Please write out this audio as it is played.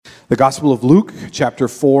The Gospel of Luke, chapter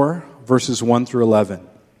 4, verses 1 through 11.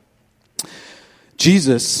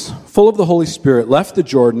 Jesus, full of the Holy Spirit, left the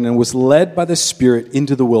Jordan and was led by the Spirit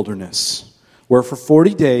into the wilderness, where for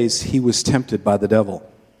 40 days he was tempted by the devil.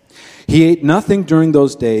 He ate nothing during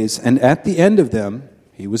those days, and at the end of them,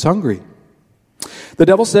 he was hungry. The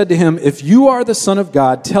devil said to him, "If you are the Son of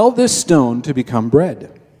God, tell this stone to become bread."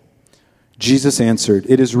 Jesus answered,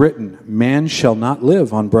 "It is written, man shall not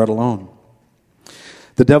live on bread alone."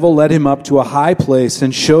 The devil led him up to a high place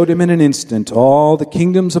and showed him in an instant all the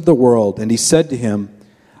kingdoms of the world. And he said to him,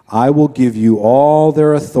 "I will give you all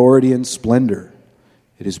their authority and splendor.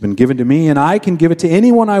 It has been given to me, and I can give it to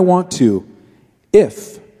anyone I want to.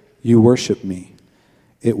 If you worship me,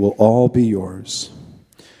 it will all be yours."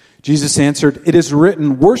 Jesus answered, "It is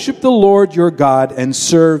written, worship the Lord your God and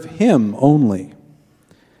serve him only."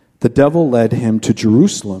 The devil led him to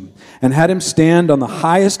Jerusalem and had him stand on the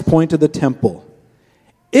highest point of the temple.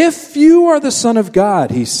 "If you are the Son of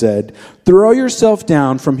God," he said, "throw yourself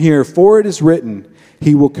down from here, for it is written,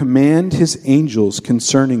 he will command his angels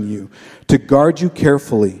concerning you to guard you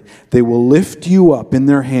carefully. They will lift you up in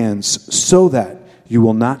their hands so that you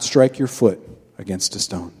will not strike your foot against a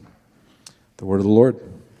stone." The word of the Lord.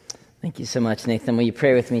 Thank you so much, Nathan. Will you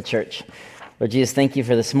pray with me, church? Lord Jesus, thank you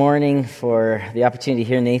for this morning, for the opportunity to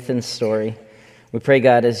hear Nathan's story. We pray,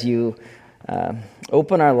 God, as you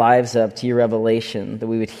open our lives up to your revelation, that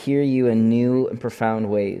we would hear you in new and profound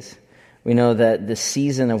ways. We know that the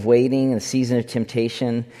season of waiting, the season of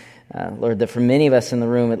temptation, Lord, that for many of us in the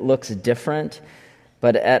room, it looks different,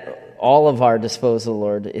 but at all of our disposal,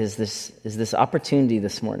 Lord, is this opportunity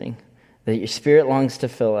this morning, that your Spirit longs to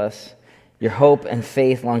fill us, your hope and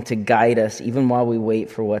faith long to guide us, even while we wait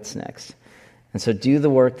for what's next. And so do the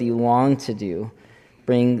work that you long to do.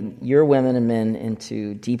 Bring your women and men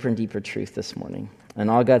into deeper and deeper truth this morning. And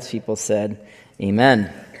all God's people said, amen.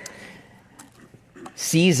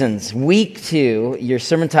 Seasons, week 2, your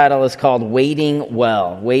sermon title is called Waiting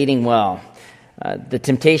Well. Waiting Well. The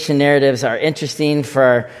temptation narratives are interesting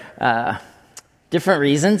for different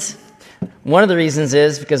reasons. One of the reasons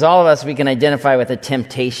is because all of us, we can identify with a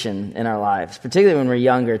temptation in our lives, particularly when we're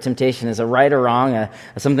younger. Temptation is a right or wrong,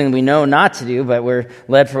 something that we know not to do, but we're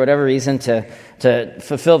led for whatever reason to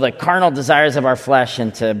fulfill the carnal desires of our flesh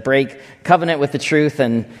and to break covenant with the truth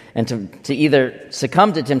and to either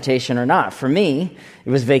succumb to temptation or not. For me, it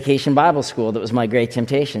was Vacation Bible School that was my great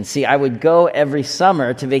temptation. See, I would go every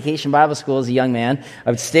summer to Vacation Bible School as a young man. I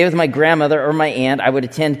would stay with my grandmother or my aunt. I would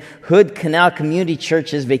attend Hood Canal Community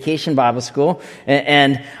Church's Vacation Bible School,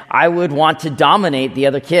 and I would want to dominate the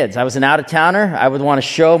other kids. I was an out-of-towner. I would want to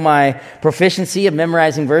show my proficiency of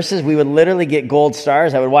memorizing verses. We would literally get gold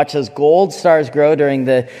stars. I would watch those gold stars grow during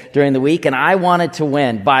the week, and I wanted to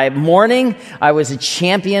win. By morning, I was a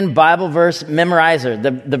champion Bible verse memorizer.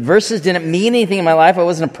 The verses didn't mean anything in my life. I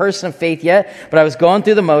wasn't a person of faith yet, but I was going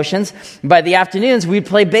through the motions. By the afternoons, we'd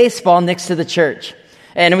play baseball next to the church.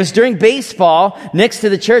 And it was during baseball next to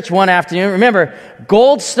the church one afternoon. Remember,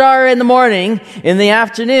 gold star in the morning, in the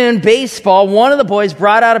afternoon, baseball. One of the boys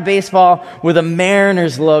brought out a baseball with a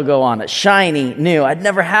Mariners logo on it, shiny, new. I'd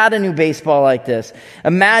never had a new baseball like this.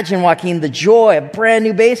 Imagine, Joaquin, the joy of brand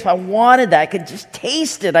new baseball. I wanted that. I could just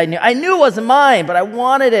taste it. I knew it wasn't mine, but I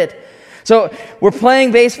wanted it. So we're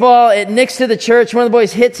playing baseball next to the church. One of the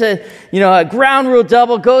boys hits a ground rule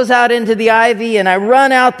double, goes out into the ivy, and I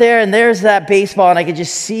run out there, and there's that baseball, and I could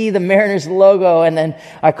just see the Mariners logo. And then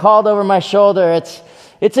I called over my shoulder,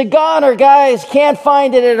 "It's a goner, guys! Can't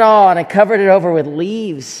find it at all!" And I covered it over with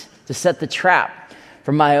leaves to set the trap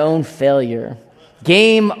for my own failure.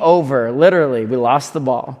 Game over. Literally, we lost the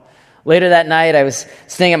ball. Later that night, I was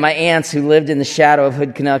staying at my aunt's, who lived in the shadow of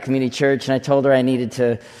Hood Canal Community Church, and I told her I needed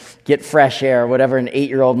to get fresh air, whatever an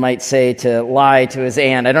 8-year-old might say to lie to his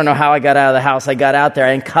aunt. I don't know how I got out of the house. I got out there,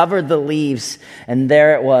 I uncovered the leaves, and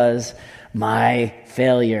there it was, my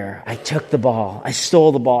failure. I took the ball. I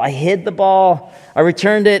stole the ball. I hid the ball. I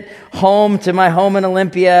returned it home to my home in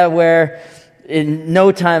Olympia, where in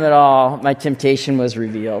no time at all, my temptation was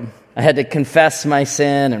revealed. I had to confess my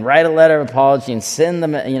sin and write a letter of apology and send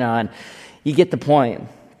them, and you get the point.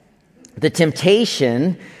 The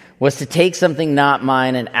temptation was to take something not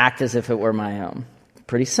mine and act as if it were my own.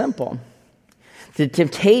 Pretty simple. The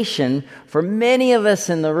temptation for many of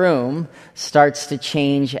us in the room starts to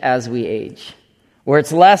change as we age, where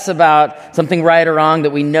it's less about something right or wrong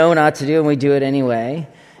that we know not to do and we do it anyway,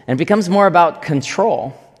 and it becomes more about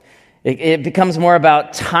control. It becomes more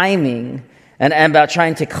about timing and about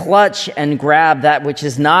trying to clutch and grab that which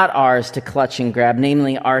is not ours to clutch and grab,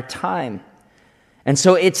 namely our time. And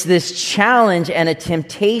so it's this challenge and a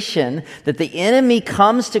temptation that the enemy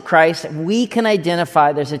comes to Christ. We can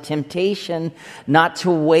identify there's a temptation not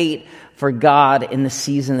to wait for God in the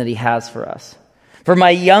season that he has for us. For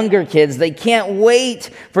my younger kids, they can't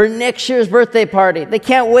wait for next year's birthday party. They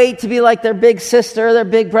can't wait to be like their big sister or their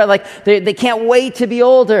big brother. Like they can't wait to be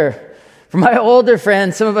older. For my older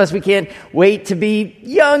friends, some of us, we can't wait to be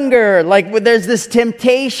younger. Like there's this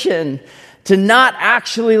temptation to not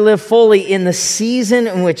actually live fully in the season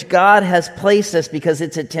in which God has placed us, because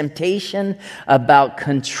it's a temptation about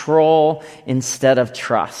control instead of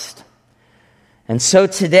trust. And so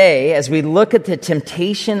today, as we look at the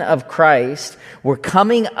temptation of Christ, we're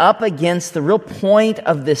coming up against the real point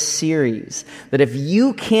of this series, that if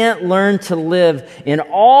you can't learn to live in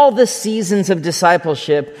all the seasons of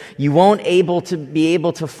discipleship, you won't be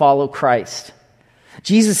able to follow Christ.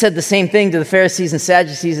 Jesus said the same thing to the Pharisees and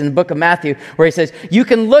Sadducees in the book of Matthew, where he says, you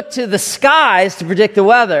can look to the skies to predict the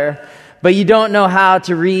weather, but you don't know how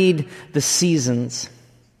to read the seasons.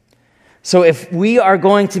 So if we are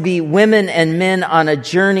going to be women and men on a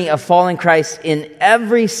journey of following Christ in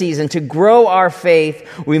every season, to grow our faith,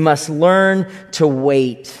 we must learn to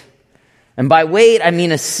wait. And by wait, I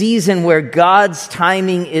mean a season where God's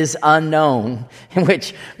timing is unknown, in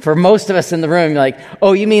which for most of us in the room, you're like,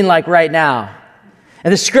 oh, you mean like right now?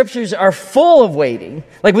 And the scriptures are full of waiting.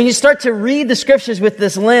 Like when you start to read the scriptures with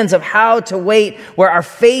this lens of how to wait, where our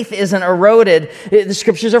faith isn't eroded, the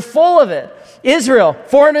scriptures are full of it. Israel,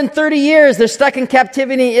 430 years, they're stuck in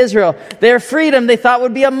captivity in Israel. Their freedom they thought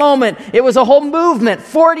would be a moment. It was a whole movement,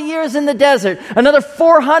 40 years in the desert, another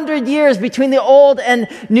 400 years between the Old and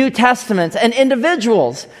New Testaments. And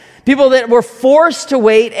individuals, people that were forced to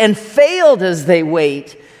wait and failed as they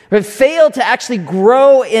wait, but failed to actually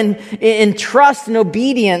grow in trust and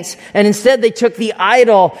obedience, and instead they took the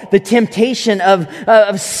idol, the temptation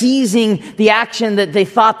of seizing the action that they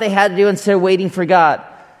thought they had to do instead of waiting for God.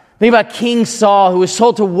 Think about King Saul, who was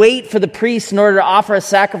told to wait for the priest in order to offer a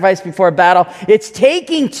sacrifice before a battle. It's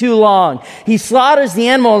taking too long. He slaughters the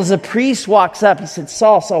animal as the priest walks up. He said,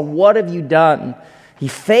 Saul, what have you done? He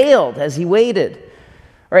failed as he waited.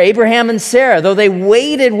 Or Abraham and Sarah, though they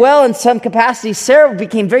waited well in some capacity, Sarah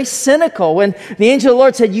became very cynical. When the angel of the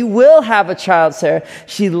Lord said, you will have a child, Sarah,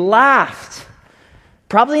 she laughed.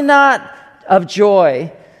 Probably not of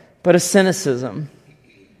joy, but of cynicism.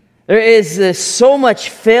 There is so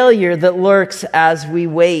much failure that lurks as we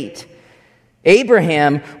wait.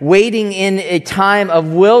 Abraham, waiting in a time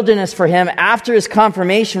of wilderness for him after his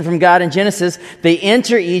confirmation from God in Genesis, they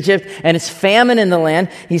enter Egypt and it's famine in the land.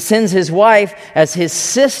 He sends his wife as his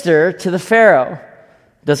sister to the Pharaoh.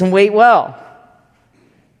 Doesn't wait well.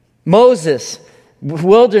 Moses,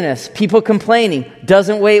 wilderness, people complaining,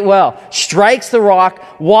 doesn't wait well. Strikes the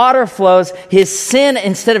rock, water flows. His sin,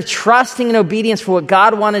 instead of trusting in obedience for what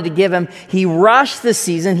God wanted to give him, he rushed the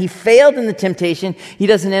season. He failed in the temptation. He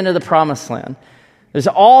doesn't enter the promised land. There's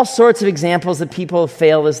all sorts of examples that people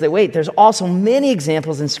fail as they wait. There's also many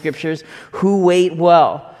examples in scriptures who wait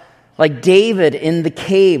well. Like David in the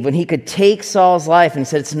cave, when he could take Saul's life and he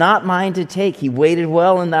said, it's not mine to take. He waited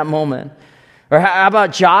well in that moment. Or how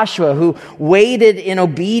about Joshua, who waited in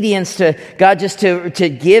obedience to God just to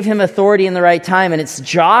give him authority in the right time. And it's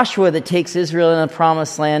Joshua that takes Israel in the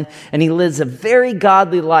promised land, and he lives a very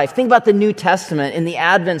godly life. Think about the New Testament in the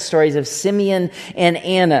Advent stories of Simeon and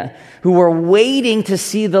Anna, who were waiting to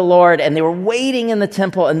see the Lord, and they were waiting in the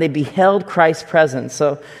temple, and they beheld Christ's presence.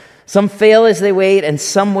 So some fail as they wait, and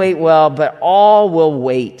some wait well, but all will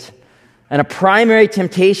wait. And a primary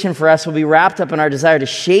temptation for us will be wrapped up in our desire to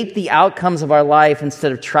shape the outcomes of our life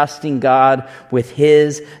instead of trusting God with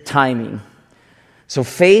his timing. So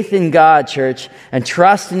faith in God, church, and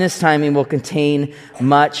trust in his timing will contain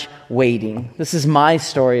much waiting. This is my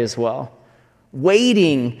story as well.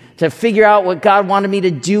 Waiting to figure out what God wanted me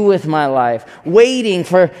to do with my life. Waiting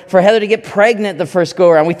for Heather to get pregnant the first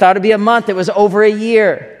go-around. We thought it'd be a month. It was over a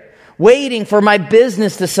year. Waiting for my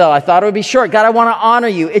business to sell. I thought it would be short. God, I want to honor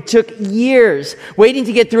you. It took years. Waiting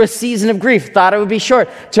to get through a season of grief. Thought it would be short.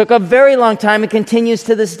 Took a very long time and continues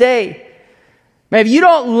to this day. Man, if you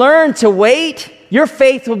don't learn to wait, your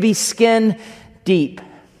faith will be skin deep.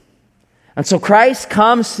 And so Christ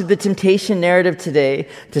comes to the temptation narrative today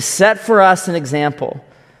to set for us an example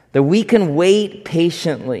that we can wait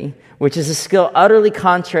patiently, which is a skill utterly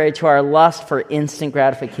contrary to our lust for instant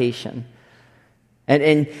gratification.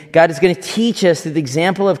 And God is going to teach us through the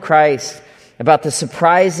example of Christ about the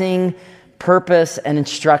surprising purpose and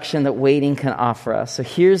instruction that waiting can offer us. So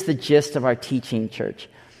here's the gist of our teaching, church,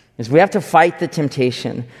 is we have to fight the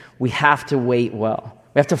temptation. We have to wait well.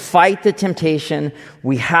 We have to fight the temptation.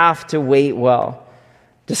 We have to wait well.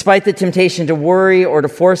 Despite the temptation to worry or to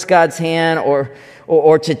force God's hand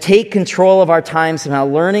or to take control of our time somehow,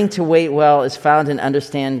 learning to wait well is found and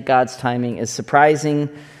understand God's timing is surprising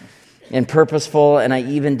and purposeful, and I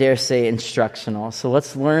even dare say instructional. So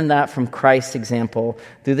let's learn that from Christ's example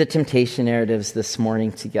through the temptation narratives this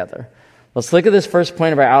morning together. Let's look at this first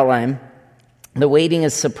point of our outline. The waiting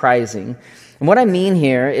is surprising. And what I mean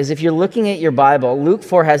here is if you're looking at your Bible, Luke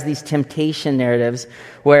 4 has these temptation narratives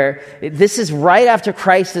where this is right after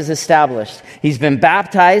Christ is established. He's been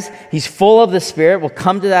baptized. He's full of the Spirit. We'll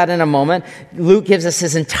come to that in a moment. Luke gives us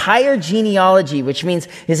his entire genealogy, which means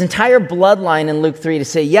his entire bloodline in Luke 3 to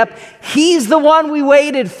say, yep, he's the one we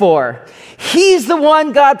waited for. He's the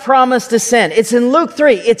one God promised to send. It's in Luke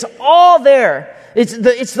 3. It's all there.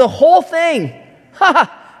 It's the whole thing.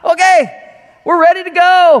 Okay, we're ready to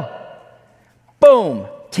go. Boom,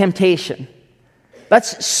 temptation.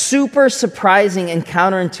 That's super surprising and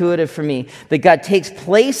counterintuitive for me, that God takes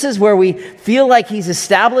places where we feel like he's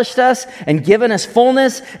established us and given us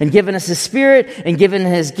fullness and given us his Spirit and given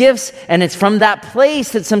his gifts, and it's from that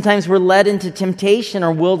place that sometimes we're led into temptation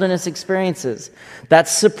or wilderness experiences.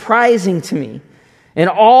 That's surprising to me. In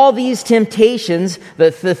all these temptations, the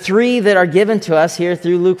three that are given to us here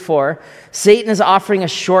through Luke 4, Satan is offering a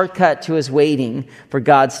shortcut to his waiting for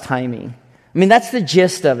God's timing. I mean, that's the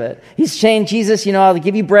gist of it. He's saying, Jesus, I'll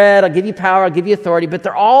give you bread, I'll give you power, I'll give you authority, but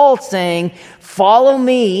they're all saying, follow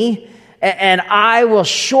me, and I will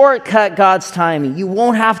shortcut God's timing. You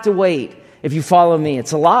won't have to wait if you follow me.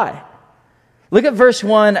 It's a lie. Look at verse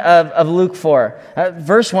 1 of Luke 4.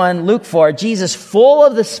 Verse 1, Luke 4, Jesus, full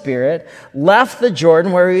of the Spirit, left the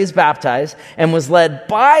Jordan where he was baptized and was led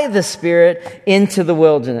by the Spirit into the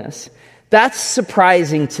wilderness. That's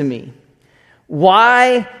surprising to me.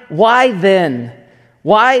 Why then?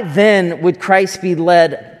 Why then would Christ be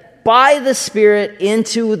led by the Spirit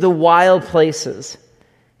into the wild places?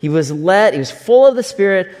 He was full of the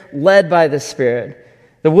Spirit, led by the Spirit.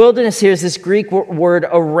 The wilderness here is this Greek word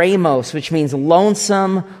eremos, which means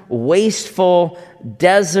lonesome, wasteful,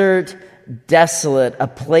 desert, desolate, a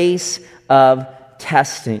place of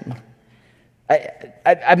testing.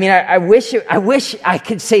 I wish I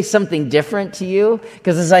could say something different to you,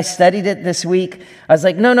 because as I studied it this week, I was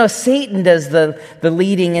like, no, Satan does the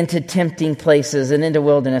leading into tempting places and into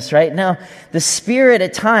wilderness, right? No, the Spirit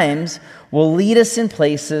at times will lead us in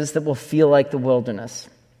places that will feel like the wilderness.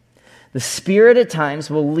 The Spirit at times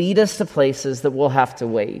will lead us to places that we'll have to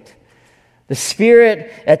wait. The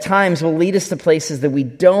Spirit at times will lead us to places that we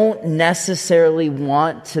don't necessarily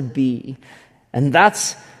want to be. And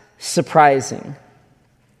that's surprising.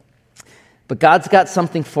 But God's got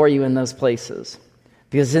something for you in those places.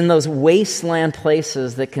 Because in those wasteland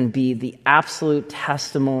places that can be the absolute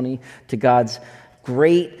testimony to God's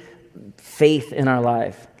great faith in our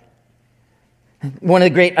life. One of the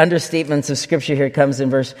great understatements of Scripture here comes in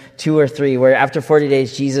verse 2 or 3, where after 40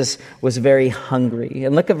 days, Jesus was very hungry.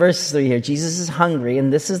 And look at verse 3 here. Jesus is hungry,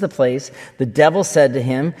 and this is the place. The devil said to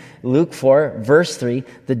him, Luke 4, verse 3,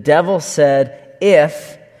 the devil said,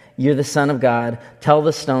 if you're the Son of God, tell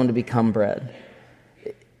the stone to become bread.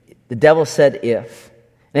 The devil said if.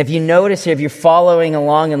 And if you notice here, if you're following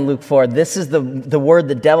along in Luke 4, this is the word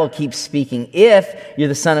the devil keeps speaking. If you're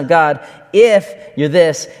the Son of God, if you're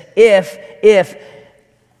this, if,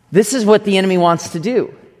 this is what the enemy wants to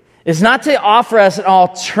do. It's not to offer us an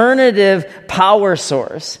alternative power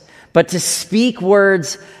source, but to speak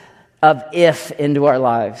words of if into our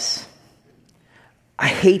lives. I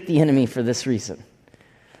hate the enemy for this reason.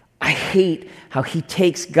 I hate how he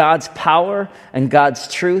takes God's power and God's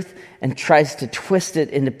truth and tries to twist it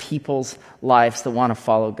into people's lives that want to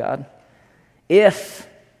follow God. If,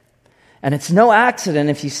 and it's no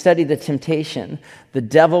accident if you study the temptation, the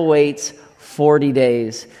devil waits 40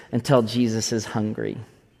 days until Jesus is hungry.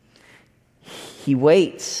 He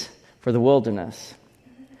waits for the wilderness.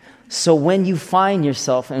 So when you find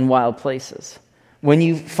yourself in wild places, when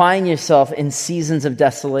you find yourself in seasons of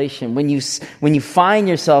desolation, when you find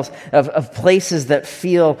yourself of places that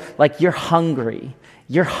feel like you're hungry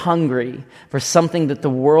for something that the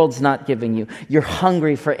world's not giving you. You're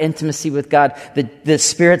hungry for intimacy with God that the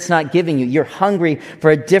Spirit's not giving you. You're hungry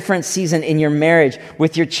for a different season in your marriage,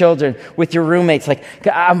 with your children, with your roommates. Like,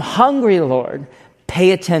 I'm hungry, Lord.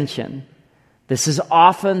 Pay attention. This is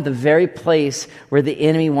often the very place where the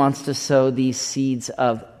enemy wants to sow these seeds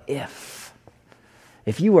of if.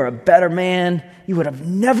 If you were a better man, you would have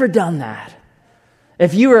never done that.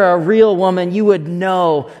 If you were a real woman, you would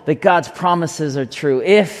know that God's promises are true.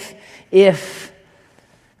 If,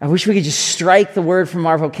 I wish we could just strike the word from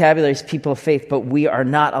our vocabulary as people of faith, but we are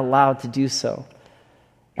not allowed to do so.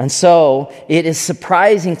 And so it is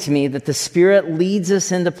surprising to me that the Spirit leads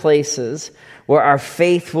us into places where our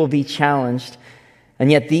faith will be challenged, and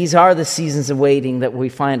yet these are the seasons of waiting that we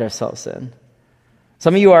find ourselves in.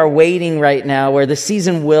 Some of you are waiting right now where the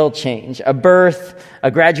season will change. A birth, a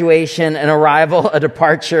graduation, an arrival, a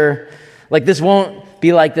departure. Like, this won't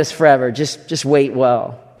be like this forever. Just wait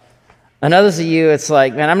well. And others of you, it's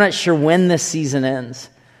like, man, I'm not sure when this season ends.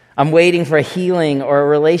 I'm waiting for a healing or a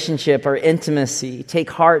relationship or intimacy. Take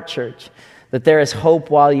heart, church, that there is hope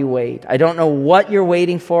while you wait. I don't know what you're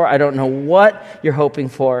waiting for. I don't know what you're hoping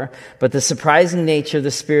for. But the surprising nature of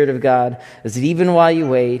the Spirit of God is that even while you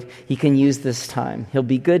wait, He can use this time. He'll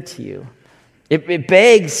be good to you. It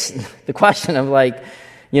begs the question of, like,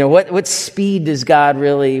 what speed does God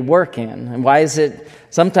really work in? And why does it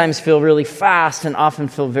sometimes feel really fast and often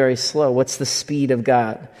feel very slow? What's the speed of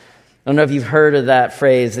God? I don't know if you've heard of that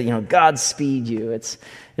phrase that, God speed you. It's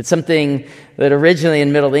something that originally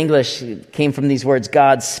in Middle English came from these words,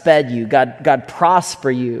 God sped you, God prosper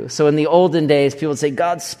you. So in the olden days, people would say,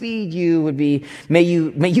 God speed you would be, may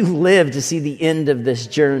you live to see the end of this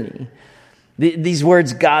journey. These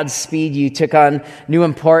words, God speed you, took on new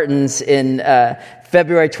importance in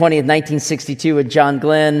February 20th, 1962, with John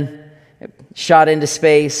Glenn shot into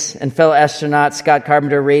space, and fellow astronaut Scott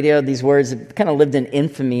Carpenter radioed these words that kind of lived in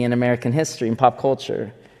infamy in American history and pop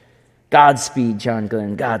culture. Godspeed, John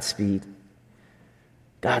Glenn, Godspeed.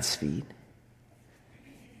 Godspeed.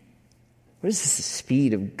 What is this, the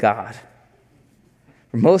speed of God?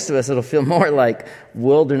 For most of us, it'll feel more like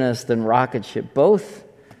wilderness than rocket ship. Both.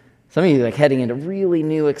 Some of you like heading into really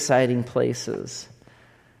new, exciting places.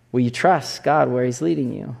 Will you trust God where He's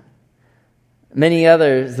leading you? Many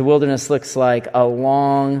others, the wilderness looks like a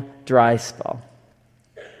long, dry spell.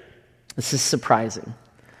 This is surprising.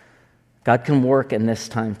 God can work in this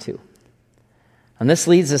time too. And this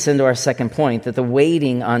leads us into our second point, that the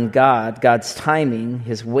waiting on God, God's timing,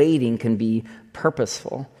 His waiting can be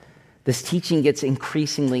purposeful. This teaching gets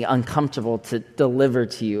increasingly uncomfortable to deliver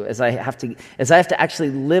to you as I have to actually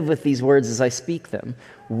live with these words as I speak them.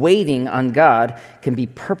 Waiting on God can be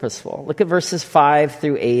purposeful. Look at verses 5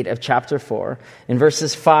 through 8 of chapter 4. In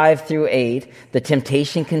verses 5 through 8, the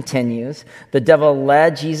temptation continues. The devil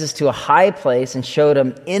led Jesus to a high place and showed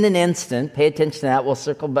him in an instant. Pay attention to that. We'll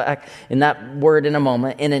circle back in that word in a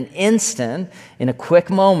moment. In an instant, in a quick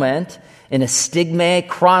moment, in a stigme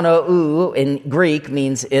chronou in Greek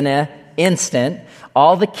means in an instant,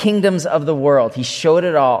 all the kingdoms of the world. He showed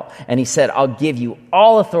it all, and He said, I'll give you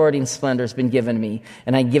all authority and splendor has been given me,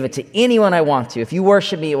 and I give it to anyone I want to. If you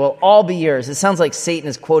worship me, it will all be yours. It sounds like Satan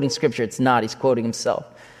is quoting Scripture. It's not. He's quoting himself.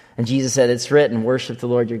 And Jesus said, it's written, worship the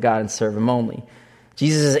Lord your God and serve Him only.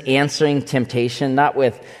 Jesus is answering temptation, not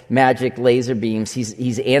with magic laser beams.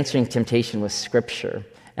 He's answering temptation with Scripture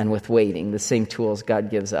and with waiting, the same tools God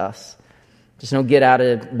gives us. There's no get out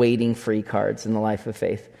of waiting free cards in the life of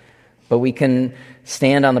faith. But we can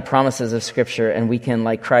stand on the promises of Scripture, and we can,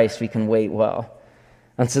 like Christ, we can wait well.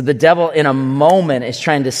 And so the devil in a moment is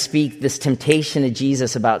trying to speak this temptation to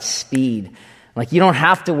Jesus about speed. Like, you don't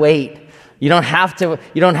have to wait. You don't have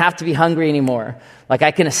to be hungry anymore. Like,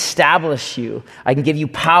 I can establish you. I can give you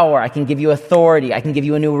power. I can give you authority. I can give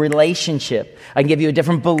you a new relationship. I can give you a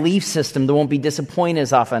different belief system that won't be disappointed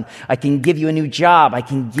as often. I can give you a new job. I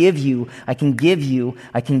can give you.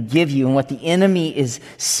 And what the enemy is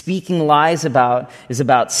speaking lies about is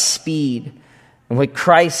about speed. And what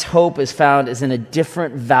Christ's hope is found is in a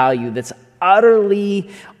different value that's utterly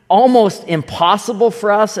almost impossible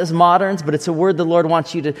for us as moderns, but it's a word the Lord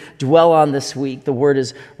wants you to dwell on this week. The word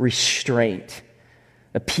is restraint.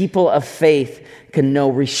 A people of faith can know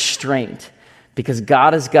restraint because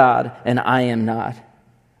God is God and I am not.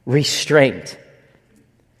 Restraint.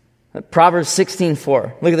 Proverbs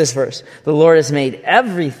 16:4. Look at this verse. The Lord has made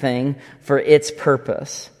everything for its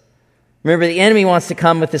purpose. Remember, the enemy wants to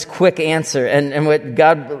come with this quick answer, and what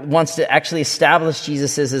God wants to actually establish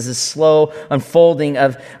Jesus is a slow unfolding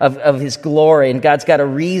of His glory, and God's got a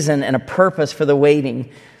reason and a purpose for the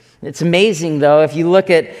waiting. It's amazing, though, if you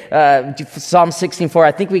look at Psalm 16:4,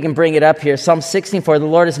 I think we can bring it up here. Psalm 16:4, the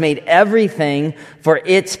Lord has made everything for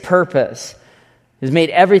its purpose. He's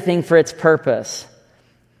made everything for its purpose.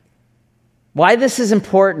 Why this is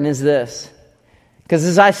important is this. Because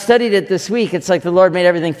as I studied it this week, it's like the Lord made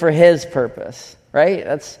everything for His purpose, right?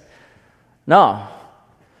 No,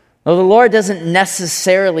 the Lord doesn't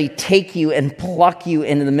necessarily take you and pluck you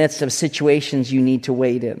into the midst of situations you need to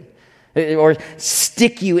wait in. Or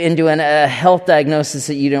stick you into a health diagnosis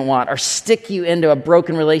that you didn't want. Or stick you into a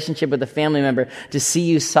broken relationship with a family member to see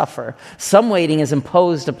you suffer. Some waiting is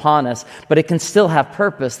imposed upon us, but it can still have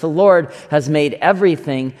purpose. The Lord has made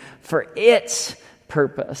everything for its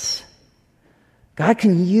purpose. God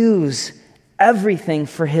can use everything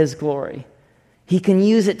for his glory. He can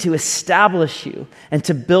use it to establish you and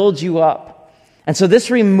to build you up. And so this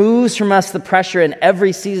removes from us the pressure in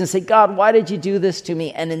every season. Say, God, why did you do this to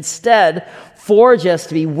me? And instead, forge us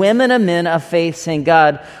to be women and men of faith, saying,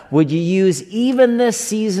 God, would you use even this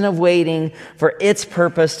season of waiting for its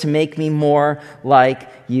purpose to make me more like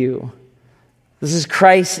you? This is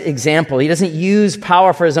Christ's example. He doesn't use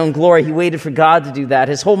power for his own glory. He waited for God to do that.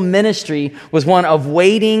 His whole ministry was one of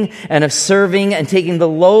waiting and of serving and taking the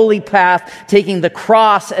lowly path, taking the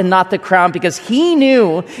cross and not the crown, because he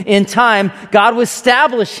knew in time God would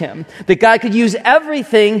establish him, that God could use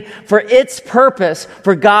everything for its purpose,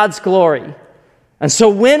 for God's glory. And so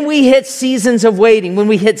when we hit seasons of waiting, when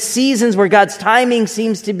we hit seasons where God's timing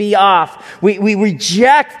seems to be off, we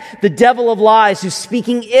reject the devil of lies who's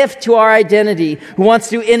speaking if to our identity, who wants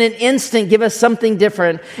to in an instant give us something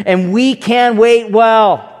different, and we can wait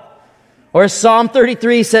well. Or as Psalm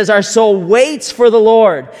 33 says, our soul waits for the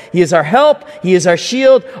Lord. He is our help. He is our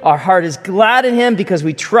shield. Our heart is glad in him because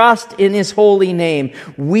we trust in his holy name.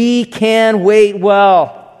 We can wait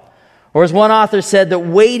well. Or as one author said, that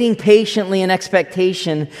waiting patiently in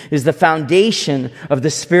expectation is the foundation of the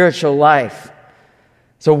spiritual life.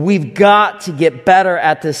 So we've got to get better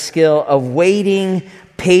at this skill of waiting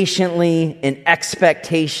patiently in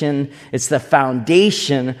expectation. It's the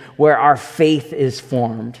foundation where our faith is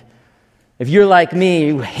formed. If you're like me,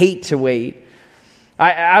 you hate to wait.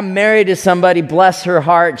 I'm married to somebody, bless her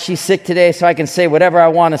heart. She's sick today, so I can say whatever I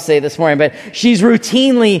want to say this morning. But she's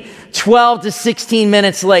routinely 12 to 16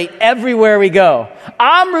 minutes late everywhere we go.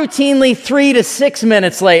 I'm routinely 3 to 6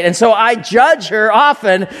 minutes late. And so I judge her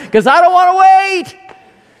often because I don't want to wait.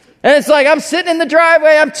 And it's like I'm sitting in the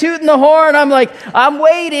driveway, I'm tooting the horn, I'm like, I'm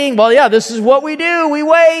waiting. Well, yeah, this is what we do. We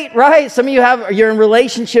wait, right? Some of you're in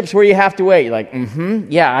relationships where you have to wait. You're like,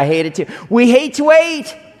 yeah, I hate it too. We hate to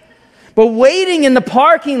wait. But waiting in the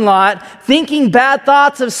parking lot, thinking bad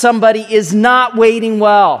thoughts of somebody is not waiting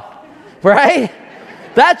well, right?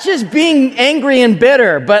 That's just being angry and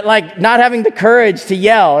bitter, but like not having the courage to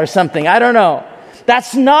yell or something. I don't know.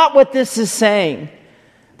 That's not what this is saying.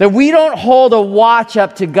 That we don't hold a watch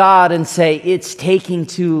up to God and say, it's taking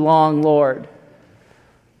too long, Lord.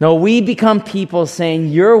 No, we become people saying,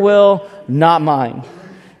 your will, not mine.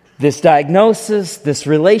 This diagnosis, this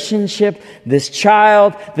relationship, this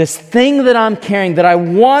child, this thing that I'm carrying that I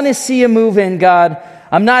want to see a move in, God,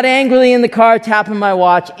 I'm not angrily in the car tapping my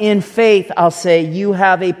watch. In faith, I'll say, you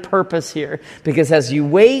have a purpose here. Because as you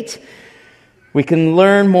wait, we can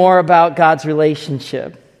learn more about God's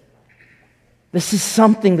relationship. This is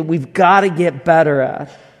something that we've got to get better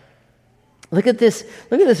at. Look at this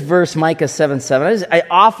verse, Micah 7:7. I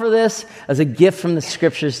offer this as a gift from the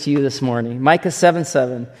scriptures to you this morning. Micah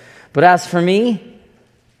 7:7. But as for me,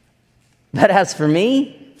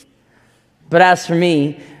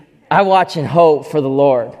 I watch and hope for the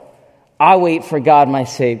Lord. I wait for God, my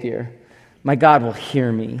Savior. My God will hear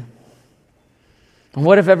me. And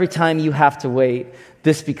what if every time you have to wait,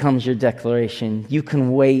 this becomes your declaration? You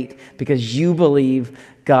can wait because you believe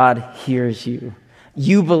God hears you.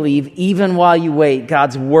 You believe even while you wait,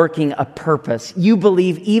 God's working a purpose. You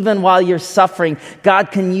believe even while you're suffering,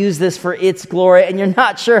 God can use this for its glory, and you're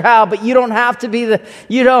not sure how, but you don't have to be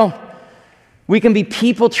we can be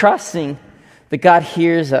people trusting that God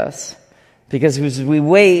hears us, because as we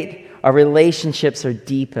wait, our relationships are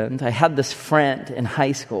deepened. I had this friend in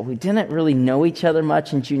high school. We didn't really know each other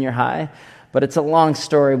much in junior high, but it's a long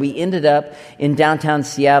story. We ended up in downtown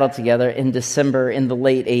Seattle together in December in the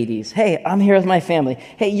late 80s. Hey, I'm here with my family.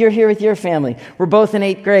 Hey, you're here with your family. We're both in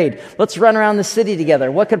 8th grade. Let's run around the city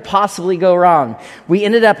together. What could possibly go wrong? We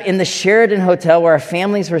ended up in the Sheraton Hotel where our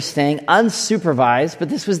families were staying, unsupervised, but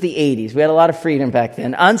this was the 80s. We had a lot of freedom back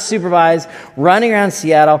then. Unsupervised, running around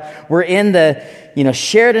Seattle. We're in the,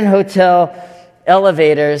 Sheraton Hotel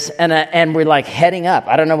elevators, and we're like heading up.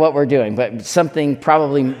 I don't know what we're doing, but something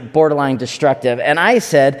probably borderline destructive. And I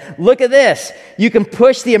said, look at this. You can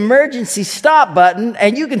push the emergency stop button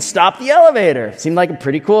and you can stop the elevator. Seemed like a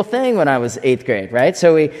pretty cool thing when I was 8th grade, right?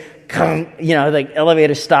 So we come, the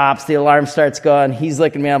elevator stops, the alarm starts going. He's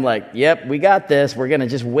looking at me. I'm like, yep, we got this. We're going to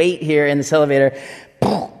just wait here in this elevator,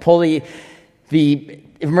 pull the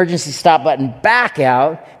emergency stop button back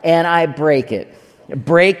out, and I break it.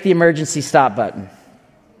 Break the emergency stop button.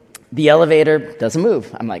 The elevator doesn't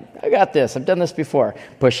move. I'm like, I got this. I've done this before.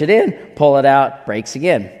 Push it in, pull it out, brakes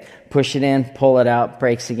again. Push it in, pull it out,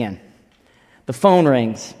 brakes again. The phone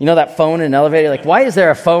rings. You know that phone in an elevator? Like, why is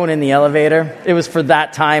there a phone in the elevator? It was for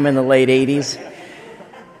that time in the late 80s.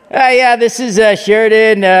 Yeah, this is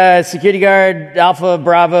Sheridan, security guard, Alpha,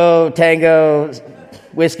 Bravo, Tango,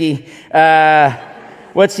 whiskey.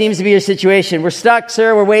 What seems to be your situation? We're stuck,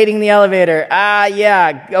 sir. We're waiting in the elevator.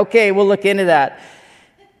 Yeah. Okay, we'll look into that.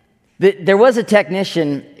 There was a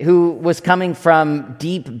technician who was coming from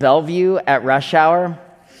Deep Bellevue at rush hour.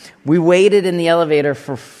 We waited in the elevator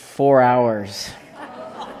for 4 hours.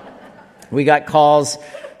 We got calls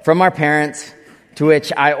from our parents, to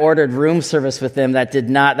which I ordered room service with them. That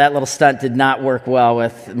little stunt did not work well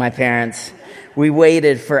with my parents. We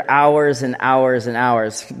waited for hours and hours and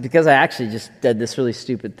hours because I actually just did this really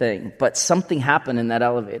stupid thing. But something happened in that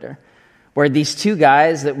elevator where these two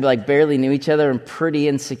guys that like barely knew each other and pretty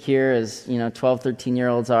insecure as 12,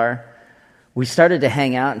 13-year-olds are, we started to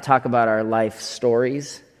hang out and talk about our life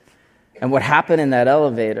stories. And what happened in that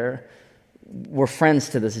elevator, we're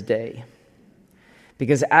friends to this day.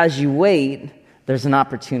 Because as you wait, there's an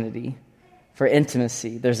opportunity for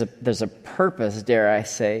intimacy. There's a purpose, dare I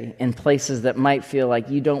say, in places that might feel like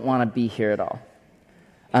you don't want to be here at all.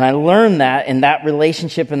 And I learned that in that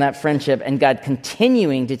relationship and that friendship, and God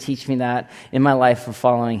continuing to teach me that in my life of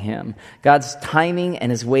following Him. God's timing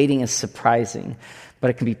and His waiting is surprising, but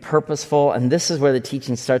it can be purposeful, and this is where the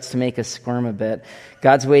teaching starts to make us squirm a bit.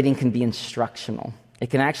 God's waiting can be instructional. It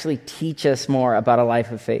can actually teach us more about a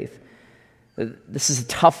life of faith. This is a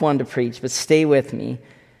tough one to preach, but stay with me.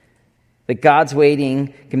 That God's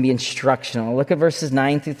waiting can be instructional. Look at verses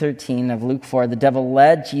 9 through 13 of Luke 4. The devil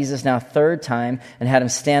led Jesus now a third time and had him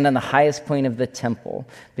stand on the highest point of the temple,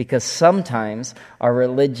 because sometimes our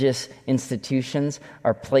religious institutions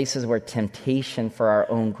are places where temptation for our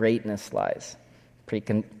own greatness lies.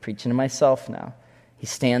 Preaching to myself now. He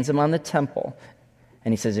stands him on the temple,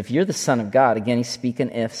 and he says, if you're the Son of God, again, he's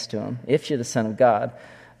speaking ifs to him. If you're the Son of God,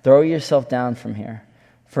 throw yourself down from here.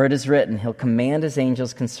 For it is written, He'll command His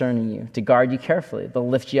angels concerning you to guard you carefully. They'll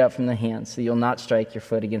lift you up from the hand so you'll not strike your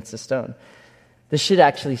foot against a stone. This should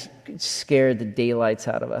actually scare the daylights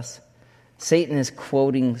out of us. Satan is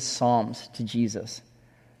quoting Psalms to Jesus.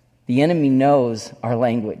 The enemy knows our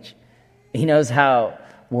language. He knows how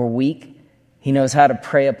we're weak. He knows how to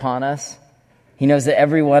prey upon us. He knows that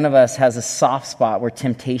every one of us has a soft spot where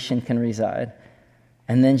temptation can reside.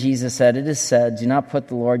 And then Jesus said, it is said, do not put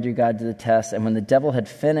the Lord your God to the test. And when the devil had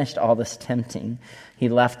finished all this tempting, he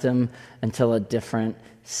left him until a different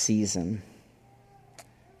season.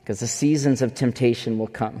 Because the seasons of temptation will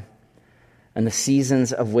come. And the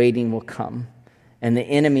seasons of waiting will come. And the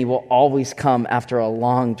enemy will always come after a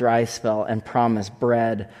long dry spell and promise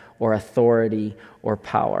bread or authority or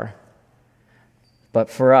power. But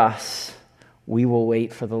for us, we will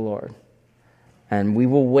wait for the Lord. And we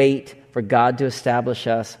will wait for God to establish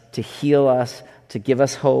us, to heal us, to give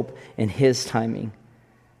us hope in His timing.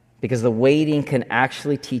 Because the waiting can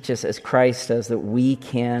actually teach us, as Christ does, that we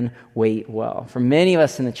can wait well. For many of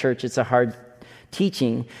us in the church, it's a hard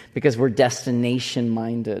teaching because we're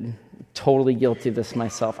destination-minded. Totally guilty of this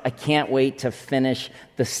myself. I can't wait to finish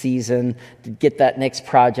the season, to get that next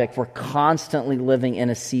project. We're constantly living in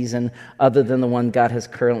a season other than the one God has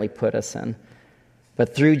currently put us in.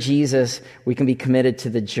 But through Jesus, we can be committed to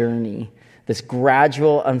the journey, this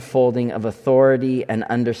gradual unfolding of authority and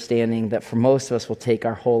understanding that for most of us will take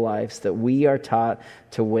our whole lives, that we are taught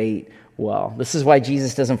to wait well. This is why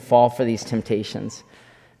Jesus doesn't fall for these temptations,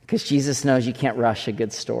 because Jesus knows you can't rush a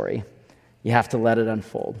good story. You have to let it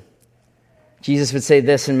unfold. Jesus would say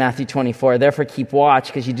this in Matthew 24, therefore keep watch,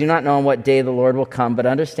 because you do not know on what day the Lord will come. But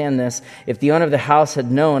understand this, if the owner of the house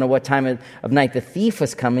had known at what time of night the thief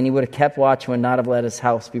was coming, he would have kept watch and would not have let his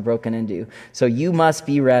house be broken into. So you must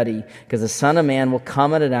be ready, because the Son of Man will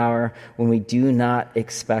come at an hour when we do not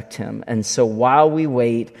expect him. And so while we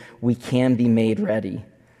wait, we can be made ready.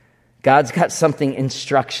 God's got something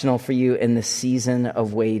instructional for you in the season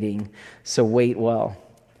of waiting, so wait well.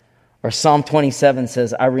 Or Psalm 27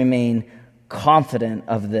 says, I remain confident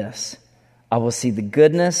of this. I will see the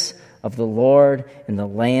goodness of the Lord in the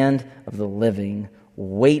land of the living.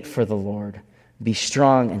 Wait for the Lord. Be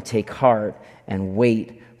strong and take heart and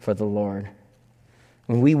wait for the Lord.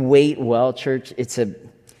 When we wait well, church, it's a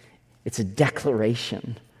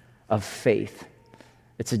declaration of faith.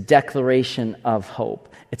 It's a declaration of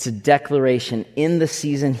hope. It's a declaration in the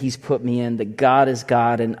season He's put me in that God is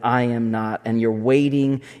God and I am not. And your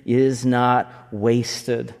waiting is not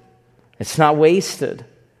wasted. It's not wasted.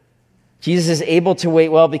 Jesus is able to wait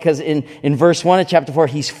well because in verse 1 of chapter 4,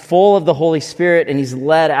 He's full of the Holy Spirit and He's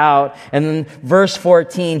led out. And then verse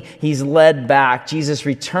 14, He's led back. Jesus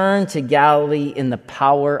returned to Galilee in the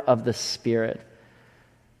power of the Spirit.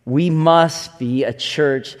 We must be a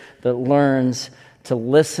church that learns to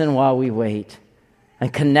listen while we wait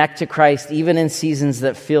and connect to Christ even in seasons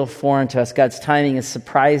that feel foreign to us. God's timing is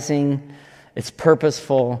surprising It's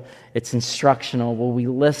purposeful. It's instructional. Will we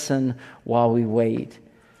listen while we wait?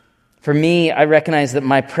 For me, I recognize that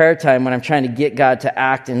my prayer time when I'm trying to get God to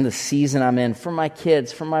act in the season I'm in, for my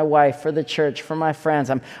kids, for my wife, for the church, for my friends,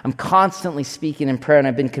 I'm constantly speaking in prayer, and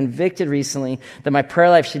I've been convicted recently that my prayer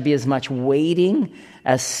life should be as much waiting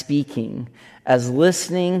as speaking, as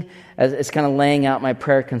listening, as it's kind of laying out my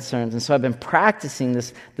prayer concerns. And so I've been practicing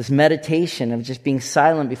this meditation of just being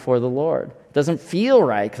silent before the Lord. It doesn't feel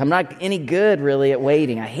right because I'm not any good really at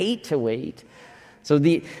waiting. I hate to wait. So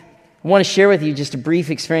I want to share with you just a brief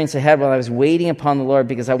experience I had while I was waiting upon the Lord,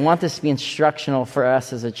 because I want this to be instructional for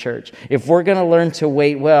us as a church. If we're going to learn to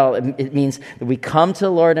wait well, it means that we come to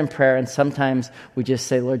the Lord in prayer, and sometimes we just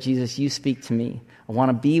say, Lord Jesus, you speak to me. I want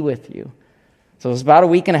to be with you. So it was about a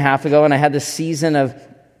week and a half ago, and I had this season of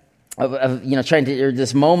trying to, or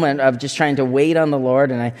this moment of just trying to wait on the Lord,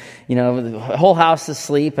 and the whole house is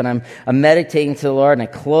asleep, and I'm meditating to the Lord, and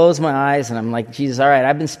I close my eyes, and I'm like, Jesus, all right,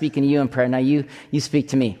 I've been speaking to you in prayer, now you speak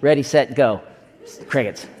to me. Ready, set, go.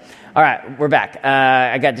 Crickets. All right, we're back.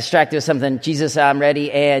 I got distracted with something. Jesus, I'm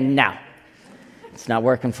ready, and now. It's not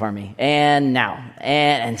working for me. And now.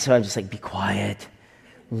 And so I'm just like, be quiet,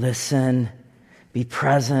 listen, be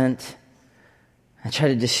present. I try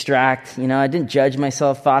to distract. I didn't judge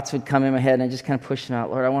myself. Thoughts would come in my head, and I just kind of pushed them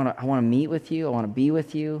out. Lord, I want to meet with you. I want to be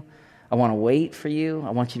with you. I want to wait for you.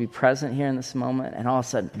 I want you to be present here in this moment. And all of a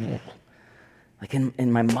sudden, like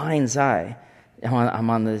in my mind's eye,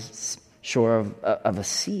 I'm on the shore of a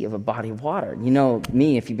sea, of a body of water. You know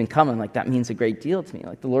me, if you've been coming, like that means a great deal to me.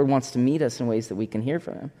 Like the Lord wants to meet us in ways that we can hear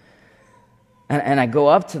from him. And I go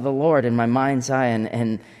up to the Lord in my mind's eye,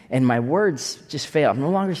 and my words just fail. I'm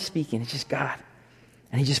no longer speaking. It's just God.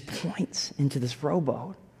 And he just points into this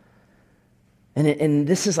rowboat. And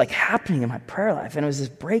this is like happening in my prayer life. And it was this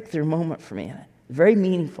breakthrough moment for me. Very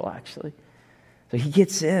meaningful, actually. So he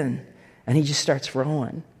gets in, and he just starts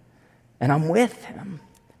rowing. And I'm with him.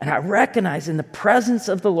 And I recognize in the presence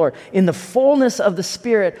of the Lord, in the fullness of the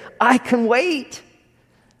Spirit, I can wait.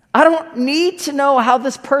 I don't need to know how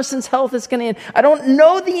this person's health is going to end. I don't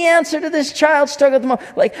know the answer to this child's struggle at the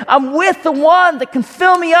moment. Like, I'm with the one that can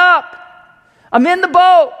fill me up. I'm in the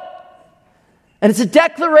boat. And it's a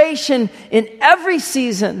declaration in every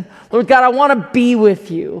season. Lord God, I want to be with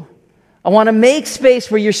you. I want to make space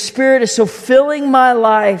where your Spirit is so filling my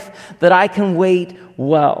life that I can wait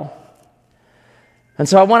well. And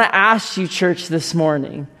so I want to ask you, church, this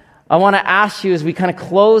morning. I want to ask you as we kind of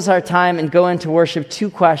close our time and go into worship, two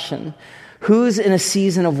questions. Who's in a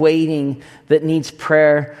season of waiting that needs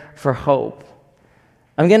prayer for hope?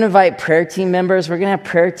 I'm going to invite prayer team members. We're going to have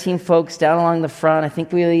prayer team folks down along the front. I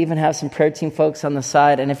think we'll even have some prayer team folks on the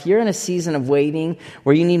side. And if you're in a season of waiting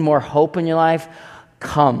where you need more hope in your life,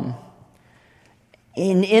 come.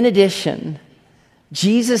 In addition,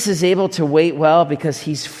 Jesus is able to wait well because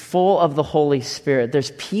he's full of the Holy Spirit.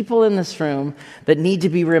 There's people in this room that need to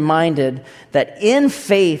be reminded that in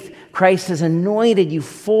faith, Christ has anointed you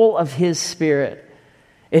full of his Spirit.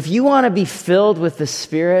 If you want to be filled with the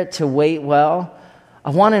Spirit to wait well, I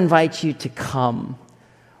want to invite you to come.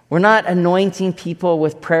 We're not anointing people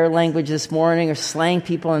with prayer language this morning or slaying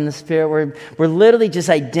people in the Spirit. We're literally just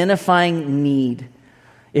identifying need.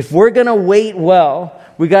 If we're going to wait well,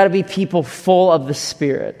 we got to be people full of the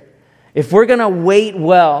Spirit. If we're going to wait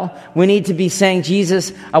well, we need to be saying,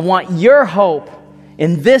 Jesus, I want your hope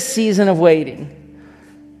in this season of waiting.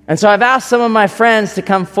 And so I've asked some of my friends to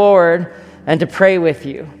come forward and to pray with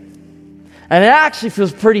you. And it actually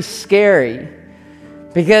feels pretty scary,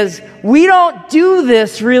 because we don't do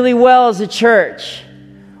this really well as a church.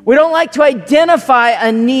 We don't like to identify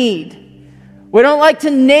a need. We don't like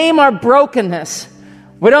to name our brokenness.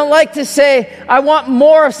 We don't like to say, I want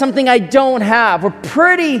more of something I don't have. We're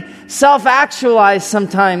pretty self-actualized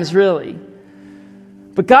sometimes, really.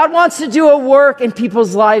 But God wants to do a work in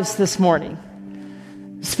people's lives this morning.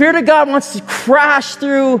 The Spirit of God wants to crash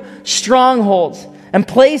through strongholds and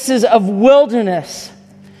places of wilderness.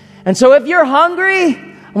 And so if you're hungry,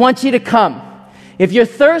 I want you to come. If you're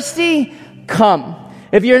thirsty, come.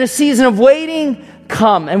 If you're in a season of waiting,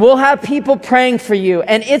 come. And we'll have people praying for you.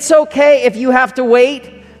 And it's okay if you have to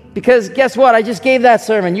wait, because guess what? I just gave that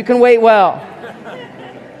sermon. You can wait well.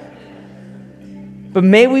 But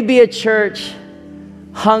may we be a church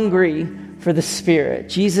hungry for the Spirit.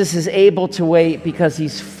 Jesus is able to wait because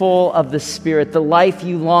he's full of the Spirit. The life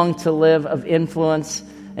you long to live of influence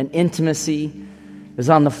and intimacy is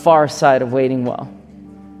on the far side of waiting well.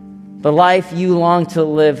 The life you long to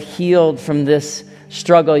live healed from this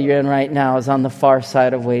struggle you're in right now is on the far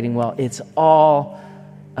side of waiting well. It's all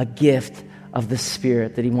a gift of the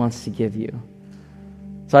Spirit that he wants to give you.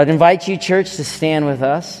 So I'd invite you, church, to stand with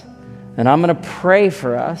us. And I'm going to pray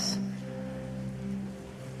for us.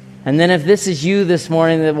 And then if this is you this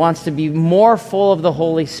morning that wants to be more full of the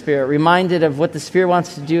Holy Spirit, reminded of what the Spirit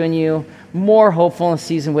wants to do in you, more hopeful in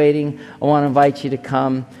season waiting, I want to invite you to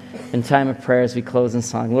come in time of prayer as we close in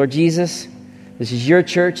song. Lord Jesus, this is your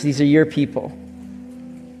church. These are your people.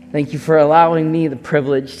 Thank you for allowing me the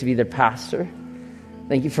privilege to be their pastor.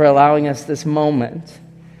 Thank you for allowing us this moment.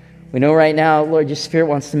 We know right now, Lord, your Spirit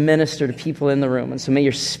wants to minister to people in the room. And so may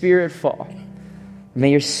your Spirit fall.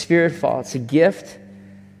 May your Spirit fall. It's a gift.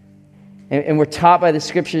 And we're taught by the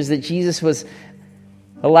Scriptures that Jesus was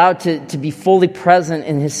allowed to be fully present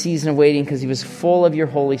in his season of waiting because he was full of your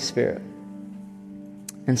Holy Spirit.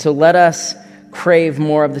 And so let us crave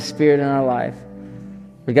more of the Spirit in our life.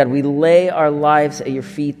 Lord God, we lay our lives at your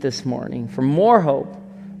feet this morning for more hope,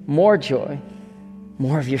 more joy,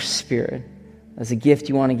 more of your Spirit as a gift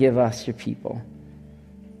you want to give us, your people.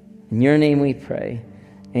 In your name we pray.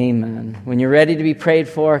 Amen. When you're ready to be prayed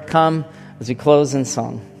for, come as we close in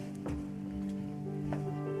song.